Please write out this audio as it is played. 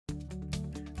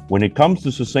When it comes to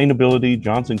sustainability,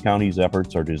 Johnson County's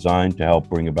efforts are designed to help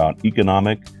bring about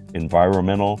economic,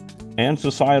 environmental, and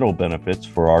societal benefits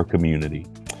for our community.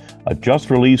 A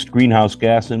just-released greenhouse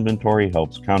gas inventory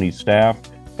helps county staff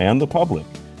and the public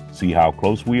see how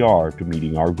close we are to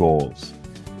meeting our goals.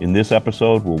 In this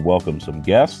episode, we'll welcome some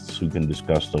guests who can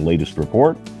discuss the latest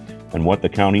report and what the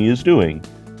county is doing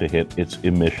to hit its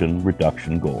emission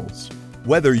reduction goals.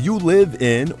 Whether you live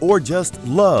in or just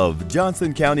love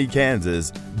Johnson County,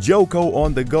 Kansas, JoCo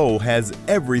on the Go has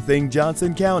everything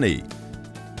Johnson County.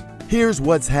 Here's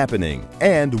what's happening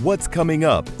and what's coming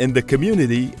up in the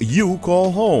community you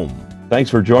call home. Thanks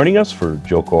for joining us for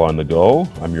JoCo on the Go.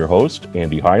 I'm your host,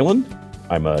 Andy Highland.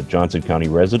 I'm a Johnson County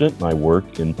resident and I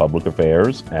work in public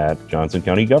affairs at Johnson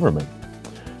County government.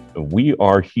 We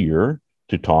are here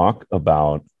to talk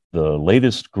about the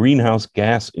latest greenhouse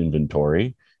gas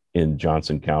inventory in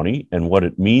Johnson County and what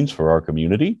it means for our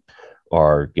community.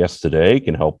 Our guest today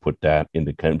can help put that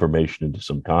information into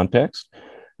some context.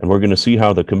 And we're going to see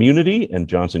how the community and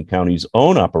Johnson County's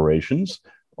own operations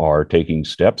are taking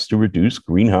steps to reduce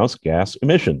greenhouse gas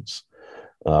emissions.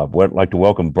 I'd like to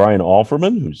welcome Brian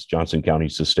Alferman, who's Johnson County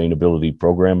Sustainability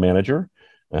Program Manager.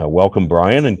 Welcome,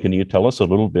 Brian, and can you tell us a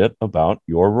little bit about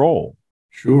your role?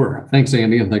 Sure. Thanks,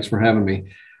 Andy, and thanks for having me.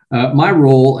 My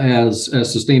role as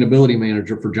Sustainability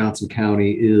Manager for Johnson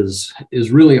County is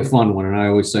really a fun one, and I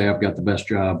always say I've got the best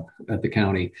job at the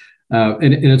county.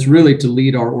 And it's really to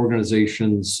lead our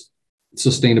organization's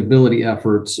sustainability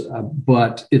efforts,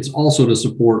 but it's also to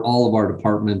support all of our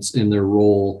departments in their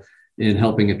role in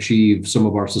helping achieve some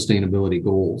of our sustainability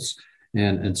goals.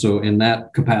 And so in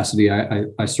that capacity,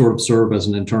 I sort of serve as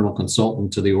an internal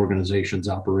consultant to the organization's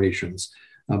operations.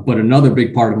 But another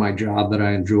big part of my job that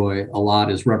I enjoy a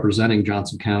lot is representing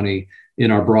Johnson County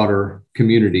in our broader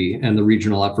community and the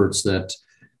regional efforts that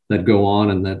go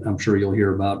on and that I'm sure you'll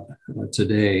hear about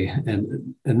today,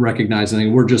 and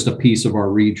recognizing we're just a piece of our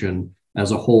region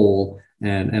as a whole.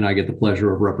 And I get the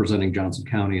pleasure of representing Johnson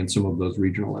County in some of those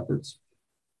regional efforts.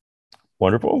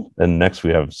 Wonderful. And next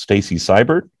we have Stacy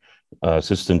Seibert,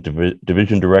 Assistant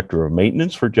Division Director of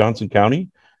Maintenance for Johnson County.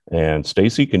 And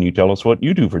Stacy, can you tell us what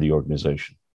you do for the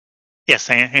organization? Yes,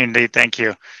 Andy, thank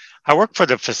you. I work for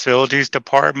the Facilities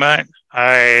Department.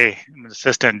 I am an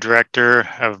Assistant Director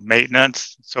of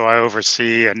Maintenance, so I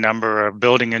oversee a number of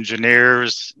building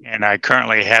engineers, and I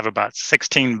currently have about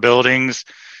 16 buildings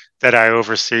that I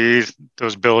oversee.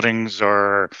 Those buildings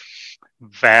are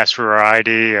vast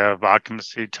variety of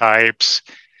occupancy types.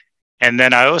 And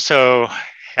then I also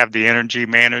have the energy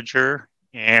manager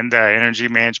and the energy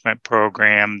management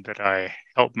program that I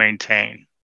help maintain.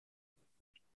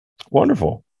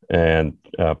 Wonderful. And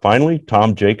finally,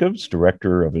 Tom Jacobs,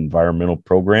 Director of Environmental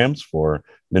Programs for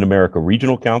Mid-America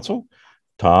Regional Council.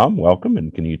 Tom, welcome.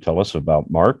 And can you tell us about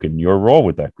MARC and your role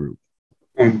with that group?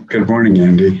 Good morning,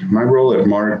 Andy. My role at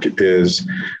MARC is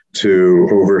to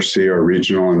oversee our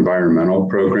regional environmental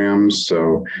programs.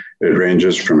 So it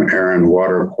ranges from air and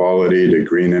water quality to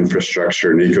green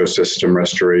infrastructure and ecosystem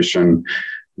restoration.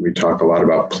 We talk a lot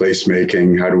about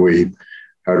placemaking. How do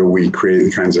we create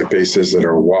the kinds of spaces that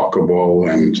are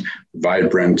walkable and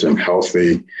vibrant and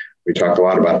healthy? We talk a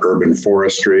lot about urban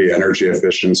forestry, energy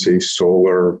efficiency,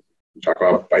 solar. We talk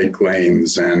about bike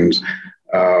lanes and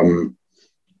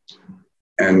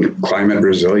climate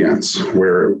resilience,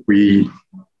 where we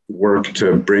work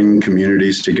to bring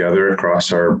communities together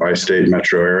across our bi-state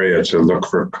metro area to look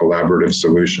for collaborative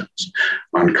solutions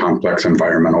on complex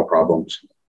environmental problems.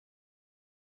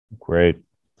 Great.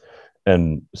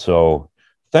 And so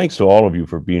thanks to all of you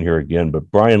for being here again. But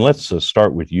Brian, let's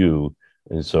start with you.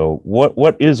 And so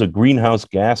what is a greenhouse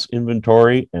gas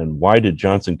inventory and why did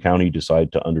Johnson County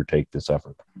decide to undertake this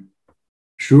effort?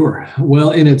 Sure.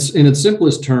 Well, in its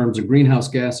simplest terms, a greenhouse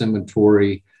gas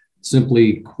inventory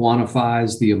simply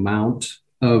quantifies the amount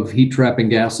of heat trapping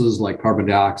gases like carbon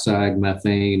dioxide,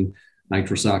 methane,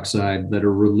 nitrous oxide that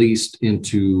are released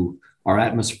into our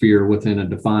atmosphere within a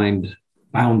defined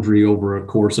boundary over a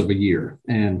course of a year,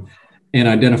 and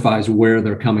identifies where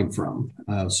they're coming from.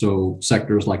 So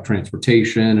sectors like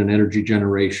transportation and energy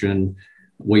generation,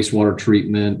 wastewater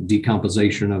treatment,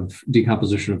 decomposition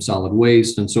of solid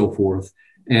waste, and so forth.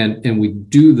 And we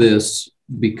do this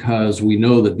because we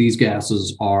know that these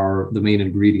gases are the main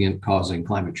ingredient causing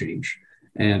climate change,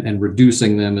 and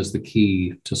reducing them is the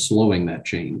key to slowing that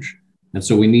change. And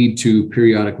so we need to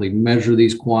periodically measure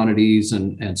these quantities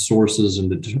and sources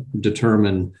and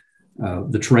determine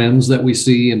the trends that we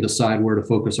see and decide where to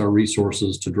focus our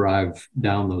resources to drive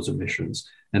down those emissions.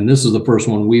 And this is the first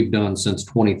one we've done since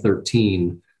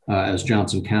 2013 as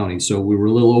Johnson County. So we were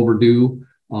a little overdue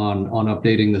on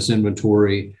updating this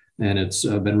inventory. And it's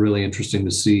been really interesting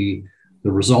to see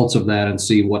the results of that and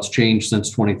see what's changed since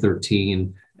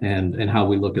 2013 and how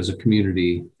we look as a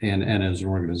community and as an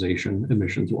organization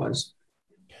emissions wise.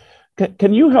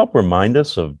 Can you help remind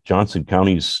us of Johnson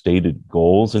County's stated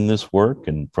goals in this work?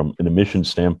 And from an emissions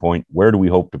standpoint, where do we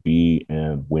hope to be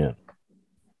and when?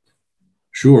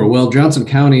 Sure. Well, Johnson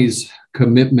County's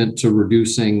commitment to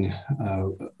reducing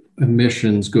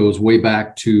emissions goes way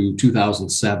back to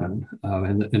 2007.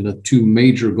 And the two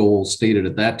major goals stated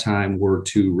at that time were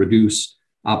to reduce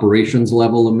operations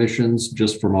level emissions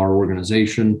just from our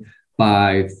organization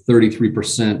by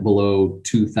 33% below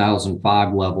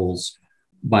 2005 levels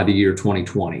by the year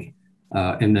 2020.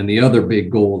 And then the other big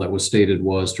goal that was stated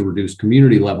was to reduce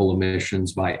community level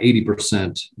emissions by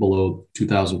 80% below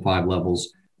 2005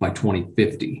 levels by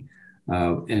 2050.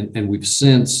 And we've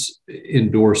since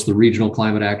endorsed the Regional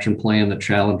Climate Action Plan that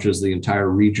challenges the entire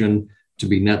region to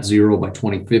be net zero by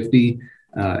 2050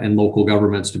 and local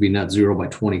governments to be net zero by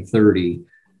 2030.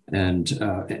 And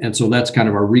so that's kind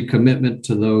of our recommitment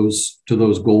to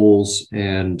those goals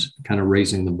and kind of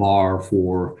raising the bar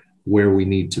for where we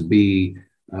need to be,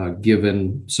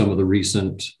 given some of the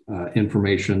recent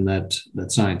information that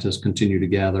scientists continue to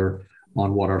gather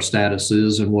on what our status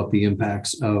is and what the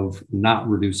impacts of not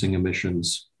reducing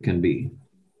emissions can be.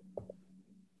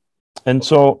 And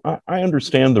so I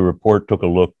understand the report took a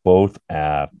look both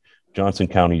at Johnson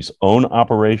County's own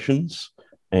operations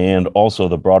and also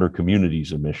the broader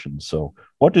community's emissions. So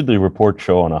what did the report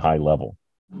show on a high level?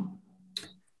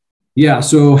 Yeah,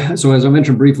 so as I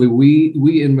mentioned briefly,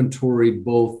 we inventoried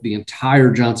both the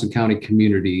entire Johnson County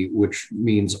community, which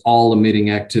means all emitting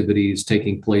activities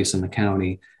taking place in the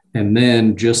county, and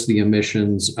then just the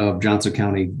emissions of Johnson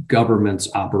County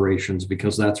government's operations,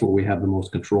 because that's what we have the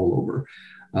most control over,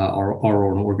 our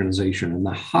own organization. And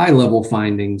the high level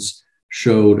findings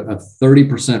showed a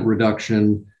 30%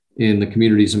 reduction in the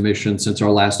community's emissions since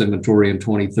our last inventory in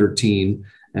 2013.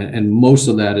 And most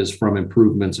of that is from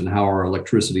improvements in how our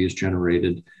electricity is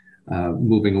generated,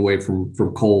 moving away from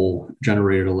coal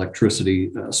generated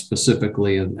electricity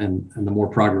specifically. And the more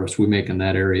progress we make in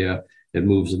that area, it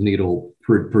moves the needle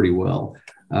pretty well.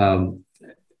 And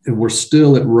we're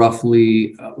still at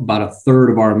roughly about a third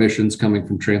of our emissions coming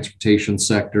from transportation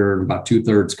sector and about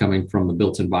 2/3 coming from the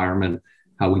built environment,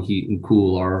 how we heat and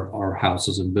cool our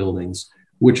houses and buildings,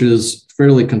 which is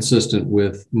fairly consistent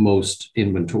with most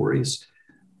inventories.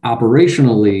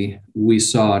 Operationally, we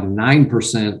saw a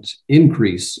 9%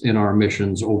 increase in our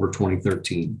emissions over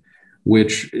 2013,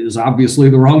 which is obviously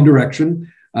the wrong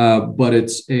direction, but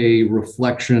it's a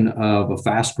reflection of a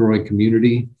fast-growing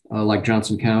community like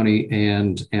Johnson County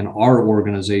and our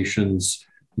organization's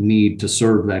need to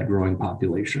serve that growing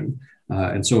population.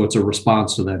 And so it's a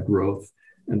response to that growth.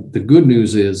 And the good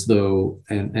news is, though,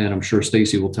 and I'm sure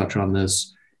Stacy will touch on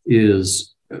this,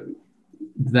 is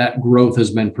that growth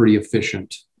has been pretty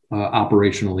efficient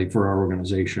operationally for our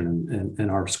organization, and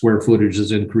our square footage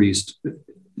has increased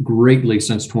greatly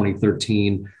since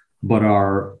 2013, but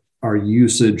our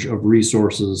usage of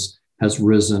resources has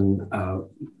risen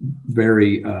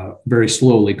very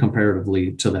slowly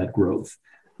comparatively to that growth,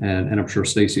 and I'm sure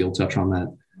Stacy will touch on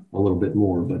that a little bit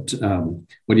more.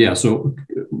 But yeah, so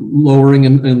lowering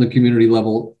in the community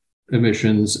level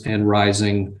emissions and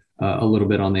rising a little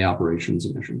bit on the operations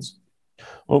emissions.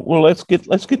 Well, let's get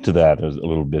to that a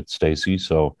little bit, Stacy.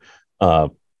 So, I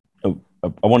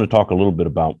want to talk a little bit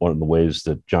about one of the ways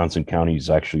that Johnson County is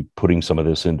actually putting some of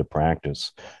this into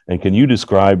practice. And can you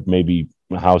describe maybe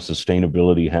how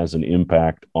sustainability has an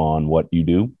impact on what you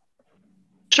do?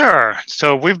 Sure.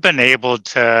 So we've been able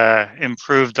to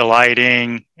improve the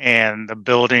lighting and the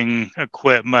building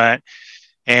equipment,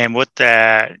 and with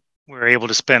that, we're able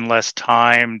to spend less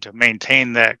time to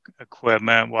maintain that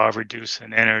equipment while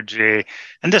reducing energy.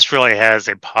 And this really has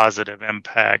a positive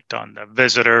impact on the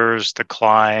visitors, the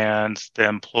clients, the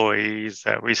employees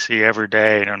that we see every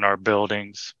day in our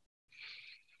buildings.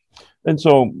 And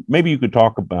so maybe you could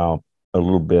talk about a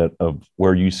little bit of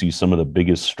where you see some of the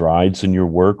biggest strides in your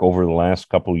work over the last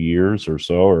couple of years or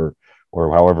so,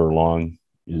 or however long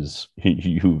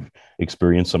you've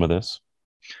experienced some of this.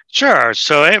 Sure.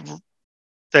 So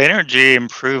the energy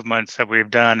improvements that we've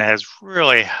done has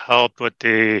really helped with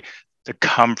the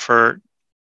comfort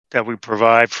that we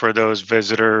provide for those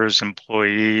visitors,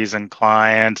 employees, and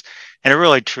clients. And it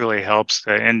really truly helps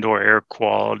the indoor air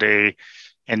quality.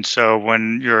 And so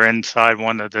when you're inside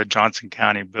one of the Johnson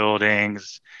County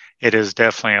buildings, it is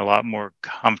definitely a lot more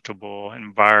comfortable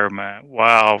environment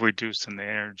while reducing the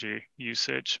energy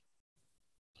usage.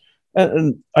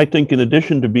 And I think in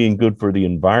addition to being good for the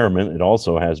environment, it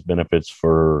also has benefits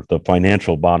for the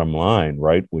financial bottom line,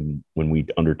 right? When we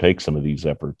undertake some of these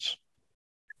efforts.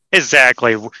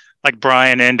 Exactly. Like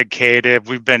Brian indicated,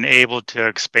 we've been able to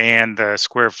expand the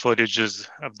square footages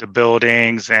of the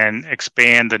buildings and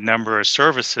expand the number of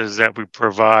services that we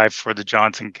provide for the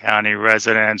Johnson County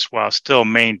residents while still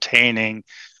maintaining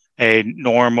a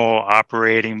normal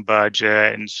operating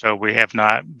budget. And so we have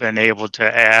not been able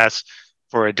to ask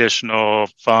for additional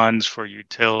funds for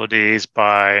utilities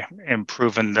by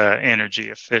improving the energy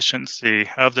efficiency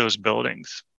of those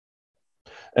buildings.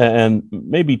 And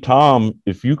maybe Tom,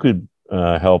 if you could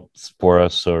help for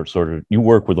us, or sort of, you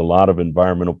work with a lot of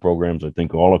environmental programs, I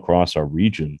think, all across our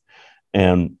region,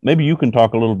 and maybe you can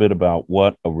talk a little bit about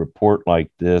what a report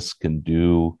like this can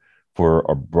do for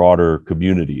our broader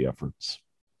community efforts.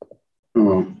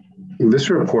 Well, this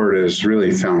report is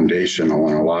really foundational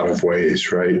in a lot of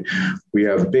ways, right? We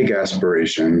have big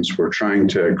aspirations. We're trying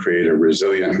to create a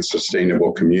resilient and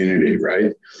sustainable community,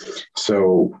 right?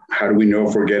 So how do we know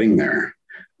if we're getting there?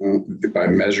 By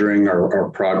measuring our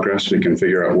progress, we can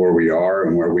figure out where we are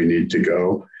and where we need to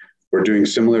go. We're doing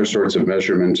similar sorts of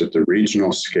measurements at the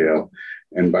regional scale.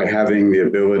 And by having the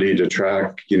ability to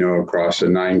track, across a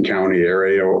 9-county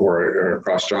area or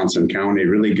across Johnson County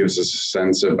really gives us a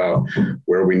sense about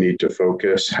where we need to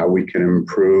focus, how we can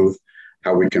improve,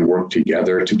 how we can work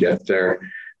together to get there.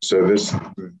 So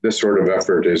this sort of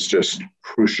effort is just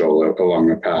crucial along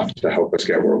the path to help us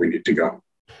get where we need to go.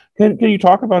 Can you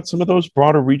talk about some of those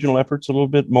broader regional efforts a little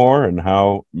bit more, and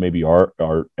how maybe our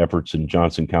efforts in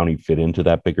Johnson County fit into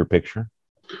that bigger picture?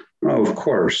 Oh, of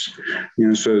course.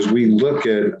 So as we look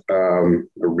at a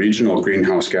regional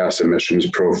greenhouse gas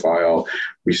emissions profile,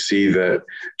 we see that,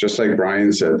 just like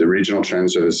Brian said, the regional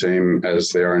trends are the same as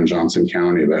they are in Johnson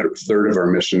County. About a third of our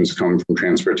emissions come from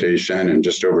transportation, and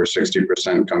just over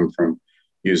 60% come from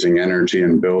using energy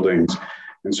in buildings.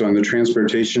 And so on the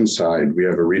transportation side, we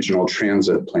have a regional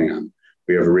transit plan.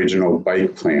 We have a regional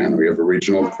bike plan. We have a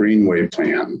regional greenway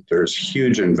plan. There's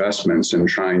huge investments in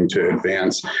trying to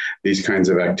advance these kinds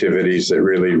of activities that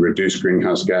really reduce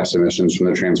greenhouse gas emissions from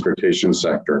the transportation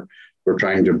sector. We're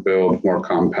trying to build more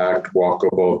compact,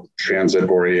 walkable,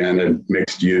 transit-oriented,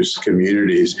 mixed-use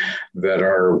communities that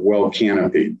are well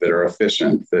canopied, that are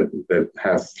efficient, that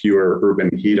have fewer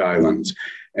urban heat islands.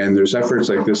 And there's efforts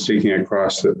like this taking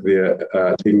place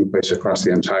across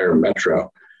the entire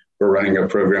metro. We're running a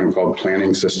program called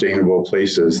Planning Sustainable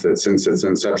Places that, since its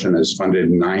inception, has funded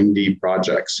 90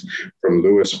 projects from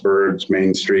Lewisburg's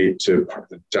Main Street to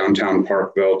downtown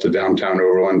Parkville to downtown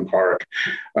Overland Park,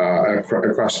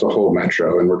 across the whole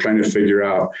metro. And we're trying to figure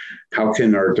out how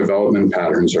can our development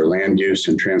patterns, our land use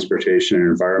and transportation and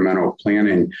environmental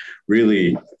planning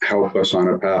really help us on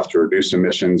a path to reduce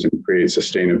emissions and create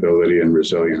sustainability and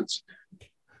resilience.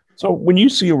 So when you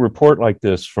see a report like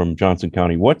this from Johnson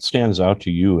County, what stands out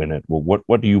to you in it? Well,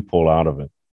 what do you pull out of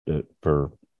it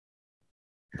for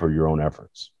your own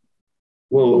efforts?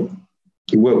 Well,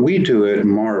 what we do at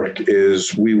MARC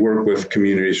is we work with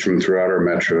communities from throughout our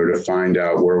metro to find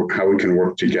out how we can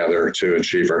work together to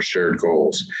achieve our shared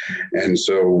goals. And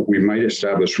so we might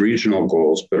establish regional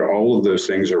goals, but all of those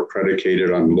things are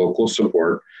predicated on local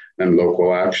support and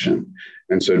local action.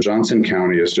 And so Johnson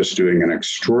County is just doing an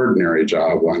extraordinary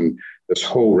job on this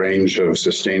whole range of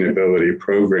sustainability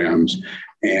programs.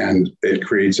 And it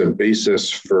creates a basis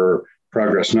for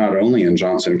progress, not only in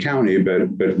Johnson County,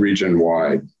 but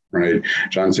region-wide, right?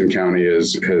 Johnson County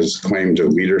has claimed a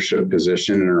leadership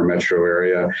position in our metro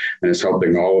area and is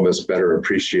helping all of us better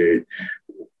appreciate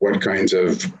what kinds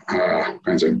of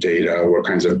data, what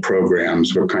kinds of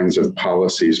programs, what kinds of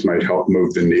policies might help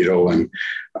move the needle and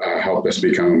help us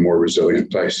become a more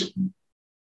resilient place.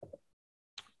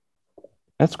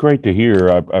 That's great to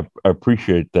hear. I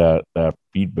appreciate that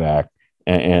feedback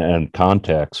and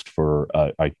context for,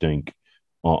 I think,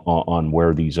 on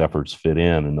where these efforts fit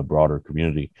in the broader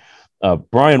community.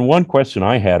 Brian, one question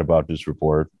I had about this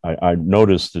report, I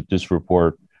noticed that this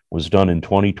report was done in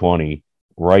 2020,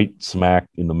 right smack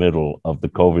in the middle of the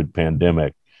COVID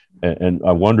pandemic. And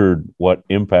I wondered what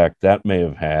impact that may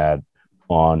have had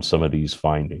on some of these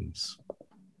findings.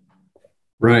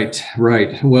 Right.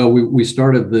 Well, we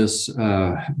started this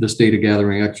data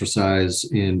gathering exercise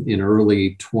in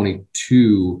early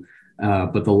 22,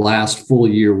 but the last full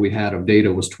year we had of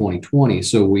data was 2020.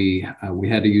 So we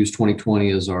had to use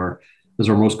 2020 as our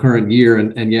most current year.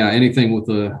 And yeah, anything with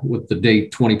the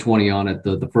date 2020 on it,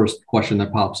 the first question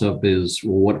that pops up is,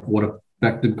 well, what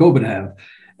effect did COVID have?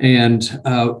 And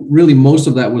really, most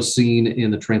of that was seen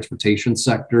in the transportation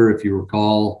sector. If you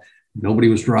recall, nobody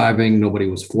was driving, nobody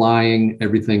was flying,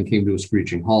 everything came to a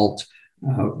screeching halt.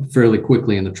 fairly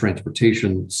quickly in the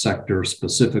transportation sector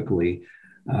specifically.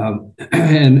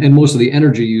 And most of the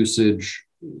energy usage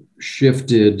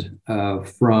shifted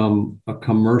from a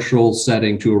commercial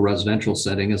setting to a residential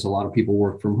setting as a lot of people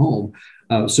work from home.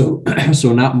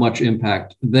 So not much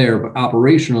impact there, but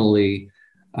operationally,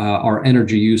 our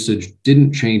energy usage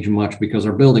didn't change much because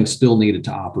our buildings still needed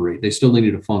to operate. They still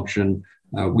needed to function.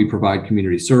 We provide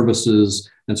community services.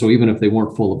 And so even if they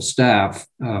weren't full of staff,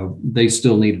 they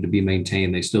still needed to be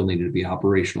maintained. They still needed to be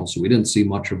operational. So we didn't see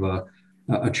much of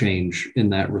a change in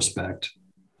that respect.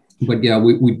 But yeah,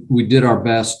 we did our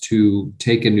best to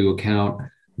take into account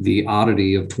the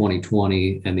oddity of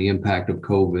 2020 and the impact of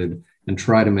COVID and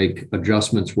try to make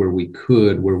adjustments where we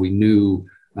could, where we knew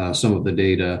some of the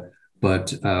data.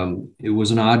 But it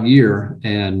was an odd year,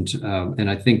 and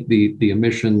I think the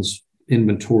emissions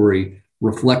inventory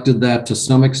reflected that to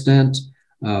some extent.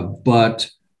 But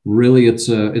really, it's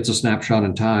a snapshot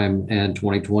in time, and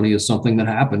 2020 is something that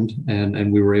happened,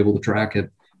 and we were able to track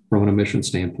it from an emission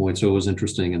standpoint. So it was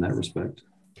interesting in that respect.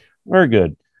 Very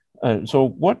good. So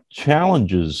what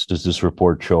challenges does this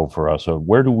report show for us?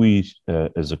 Where do we,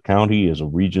 as a county, as a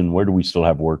region, where do we still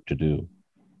have work to do?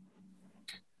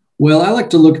 Well, I like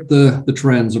to look at the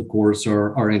trends, of course,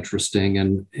 are interesting.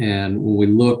 And when we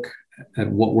look at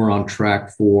what we're on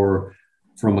track for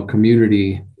from a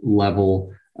community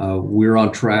level, we're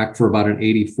on track for about an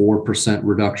 84%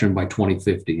 reduction by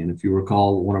 2050. And if you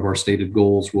recall, one of our stated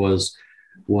goals was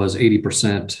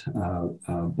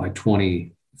 80% by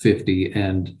 2050,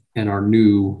 and our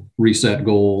new reset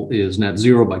goal is net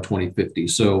zero by 2050.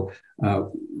 So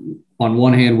on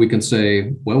one hand, we can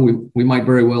say, well, we might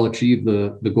very well achieve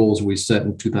the goals we set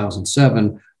in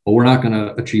 2007, but we're not going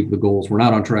to achieve the goals. We're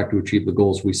not on track to achieve the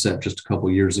goals we set just a couple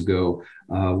of years ago,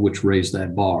 which raised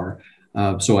that bar.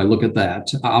 So I look at that.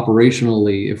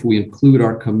 Operationally, if we include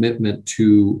our commitment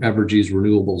to Evergy's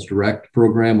Renewables Direct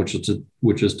program, which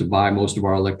is to buy most of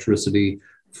our electricity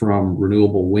from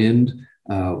renewable wind,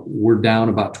 we're down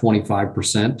about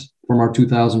 25% from our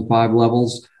 2005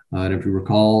 levels. And if you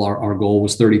recall, our goal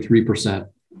was 33%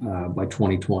 by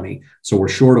 2020. So we're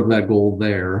short of that goal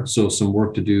there. So some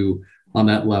work to do on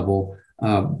that level.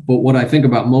 But what I think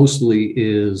about mostly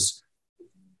is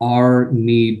our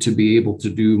need to be able to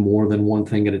do more than one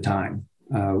thing at a time.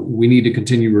 We need to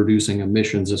continue reducing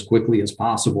emissions as quickly as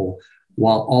possible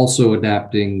while also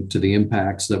adapting to the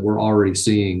impacts that we're already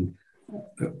seeing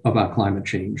about climate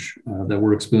change that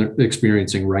we're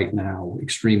experiencing right now.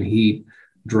 Extreme heat,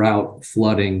 drought,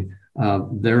 flooding.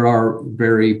 There are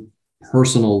very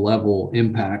personal level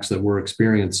impacts that we're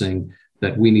experiencing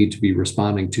that we need to be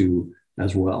responding to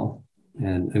as well.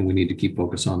 And we need to keep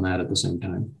focus on that at the same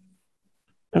time.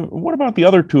 And what about the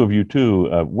other two of you too?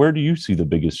 Where do you see the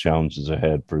biggest challenges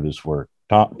ahead for this work?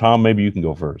 Tom, maybe you can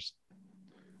go first.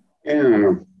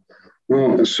 Yeah.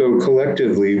 Well, so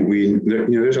collectively,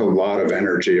 there's a lot of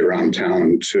energy around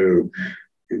town to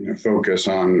focus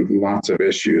on lots of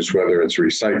issues, whether it's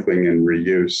recycling and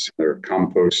reuse or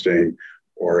composting,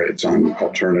 or it's on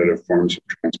alternative forms of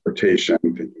transportation,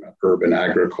 thinking about urban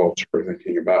agriculture,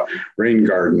 thinking about rain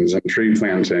gardens and tree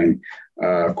planting,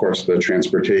 of course, the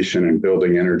transportation and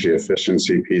building energy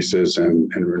efficiency pieces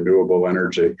and renewable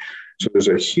energy. So there's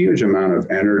a huge amount of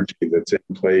energy that's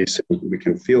in place, and we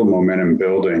can feel momentum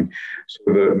building.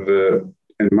 So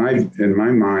in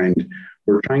my mind,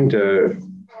 we're trying to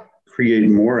create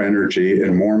more energy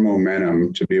and more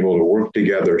momentum to be able to work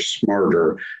together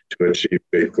smarter to achieve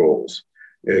big goals.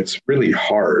 It's really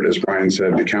hard. As Brian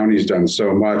said, the county's done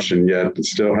so much, and yet it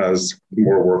still has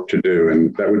more work to do.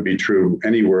 And that would be true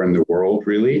anywhere in the world,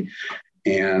 really.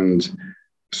 And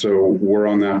so we're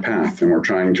on that path, and we're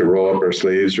trying to roll up our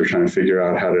sleeves. We're trying to figure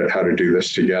out how to do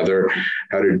this together,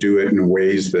 how to do it in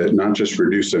ways that not just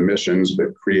reduce emissions,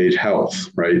 but create health,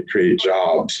 right? Create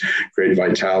jobs, create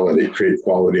vitality, create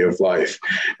quality of life.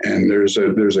 And there's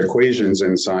equations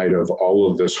inside of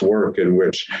all of this work in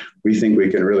which we think we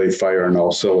can really fire on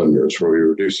all cylinders, where we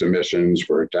reduce emissions,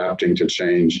 we're adapting to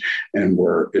change, and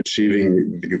we're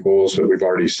achieving the goals that we've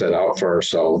already set out for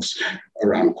ourselves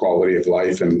around quality of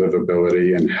life and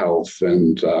livability and health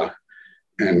and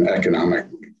economic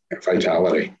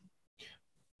vitality.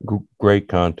 Great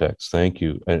context. Thank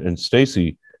you. And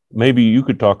Stacy, maybe you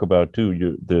could talk about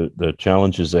too the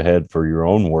challenges ahead for your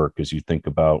own work as you think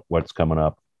about what's coming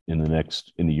up in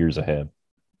the years ahead.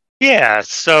 Yeah,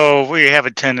 so we have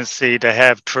a tendency to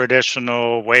have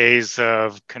traditional ways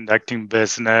of conducting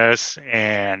business,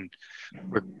 and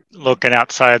we're looking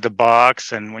outside the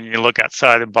box. And when you look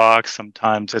outside the box,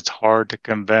 sometimes it's hard to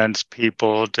convince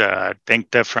people to think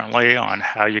differently on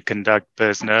how you conduct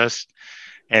business.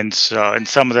 And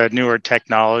some of the newer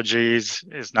technologies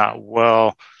is not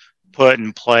well put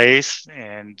in place.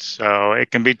 And so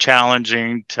it can be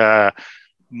challenging to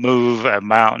move a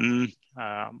mountain.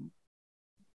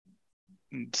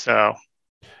 So.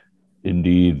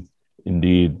 Indeed.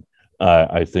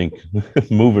 I think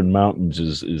moving mountains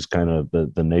is kind of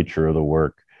the nature of the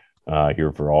work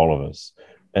here for all of us.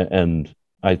 And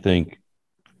I think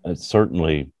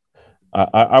certainly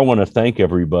I want to thank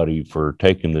everybody for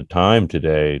taking the time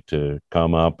today to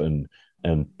come up and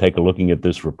take a looking at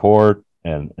this report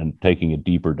and taking a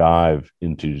deeper dive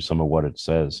into some of what it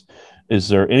says. Is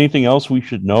there anything else we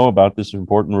should know about this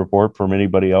important report from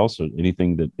anybody else, or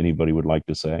anything that anybody would like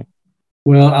to say?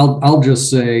 Well, I'll just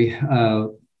say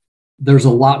there's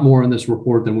a lot more in this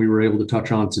report than we were able to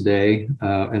touch on today,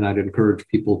 and I'd encourage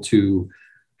people to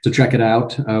check it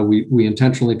out. We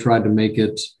intentionally tried to make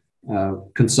it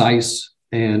concise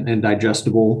and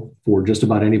digestible for just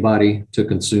about anybody to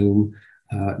consume.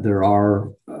 There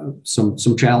are some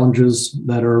challenges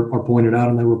that are pointed out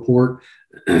in the report,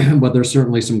 but there's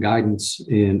certainly some guidance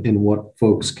in what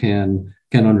folks can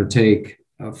undertake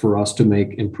for us to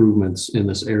make improvements in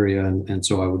this area. And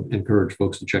so I would encourage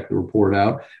folks to check the report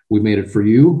out. We made it for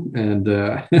you, and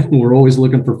we're always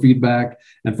looking for feedback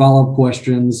and follow-up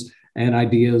questions and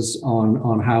ideas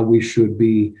on how we should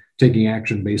be taking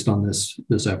action based on this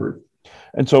effort.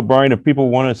 And so, Brian, if people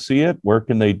want to see it, where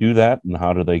can they do that, and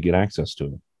how do they get access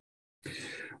to it?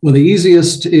 Well, the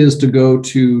easiest is to go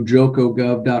to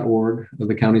jocogov.org,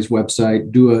 the county's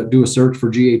website, do a search for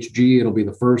GHG. It'll be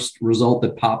the first result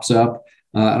that pops up.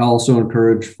 I'd also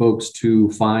encourage folks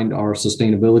to find our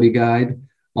sustainability guide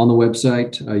on the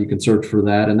website. You can search for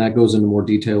that, and that goes into more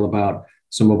detail about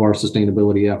some of our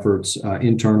sustainability efforts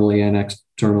internally and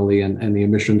externally, and the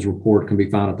emissions report can be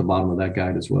found at the bottom of that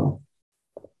guide as well.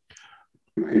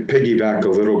 I piggyback a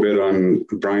little bit on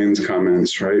Brian's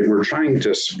comments, right? We're trying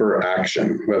to spur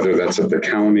action, whether that's at the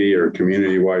county or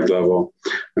community-wide level,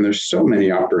 and there's so many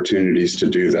opportunities to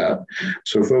do that.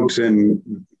 So folks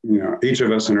each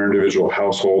of us in our individual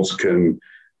households can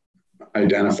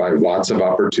identify lots of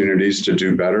opportunities to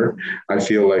do better. I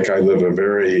feel like I live a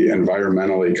very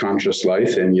environmentally conscious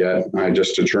life, and yet I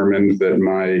just determined that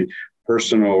my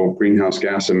personal greenhouse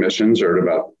gas emissions are at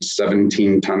about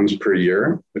 17 tons per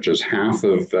year, which is half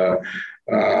of the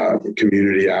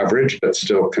community average. That's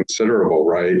still considerable,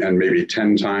 right? And maybe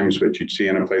 10 times what you'd see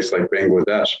in a place like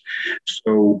Bangladesh.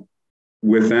 So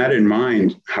with that in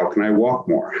mind, how can I walk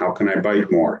more? How can I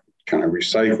bike more? Can I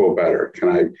recycle better? Can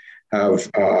I have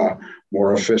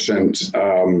more efficient,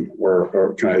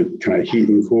 or can I heat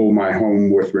and cool my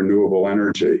home with renewable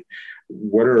energy?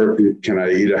 Can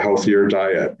I eat a healthier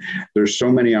diet? There's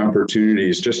so many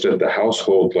opportunities just at the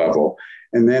household level.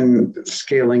 And then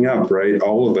scaling up, right?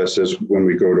 All of us, as when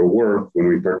we go to work, when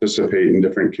we participate in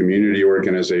different community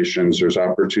organizations, there's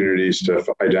opportunities to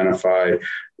identify,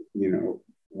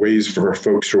 ways for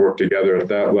folks to work together at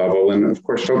that level. And of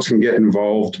course, folks can get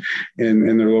involved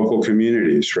in their local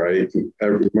communities, right?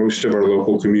 Most of our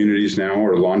local communities now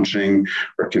are launching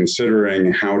or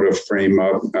considering how to frame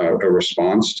up a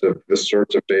response to this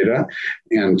sorts of data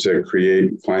and to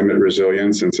create climate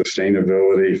resilience and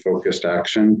sustainability focused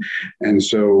action. And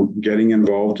so getting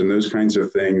involved in those kinds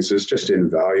of things is just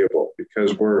invaluable,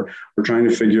 because we're trying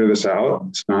to figure this out.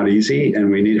 It's not easy,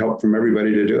 and we need help from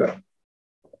everybody to do it.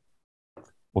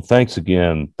 Well, thanks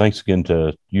again. Thanks again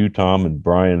to you, Tom, and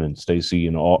Brian, and Stacy,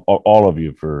 and all of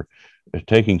you for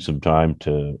taking some time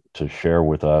to share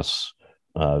with us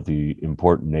the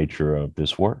important nature of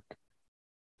this work.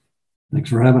 Thanks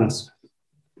for having us.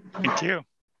 Thank you.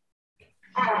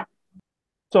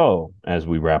 So, as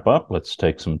we wrap up, let's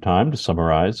take some time to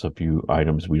summarize a few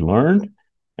items we learned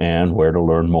and where to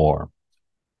learn more.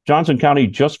 Johnson County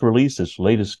just released its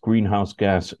latest greenhouse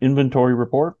gas inventory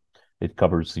report. It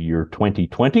covers the year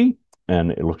 2020,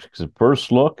 and it looks at the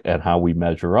first look at how we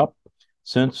measure up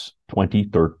since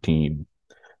 2013.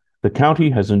 The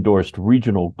county has endorsed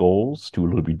regional goals to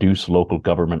reduce local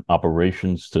government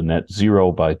operations to net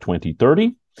zero by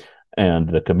 2030, and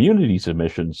the community's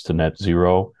emissions to net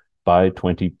zero by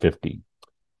 2050.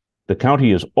 The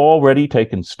county has already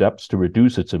taken steps to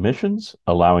reduce its emissions,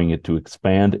 allowing it to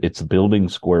expand its building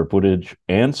square footage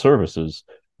and services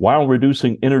while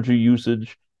reducing energy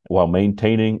usage while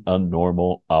maintaining a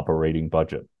normal operating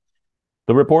budget.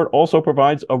 The report also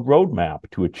provides a roadmap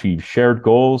to achieve shared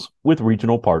goals with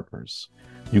regional partners.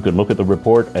 You can look at the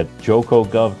report at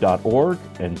jocogov.org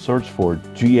and search for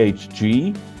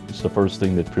GHG. It's the first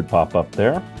thing that should pop up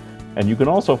there. And you can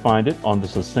also find it on the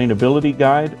Sustainability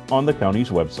Guide on the county's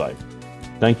website.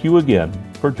 Thank you again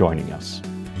for joining us.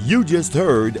 You just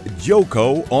heard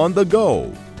JoCo on the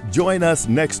Go. Join us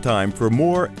next time for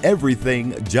more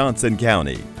Everything Johnson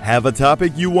County. Have a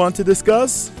topic you want to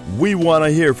discuss? We want to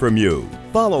hear from you.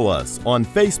 Follow us on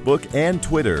Facebook and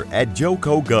Twitter at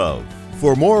JoCo.gov.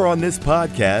 For more on this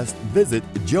podcast, visit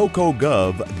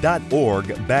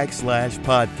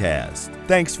jocogov.org/podcast.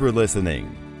 Thanks for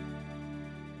listening.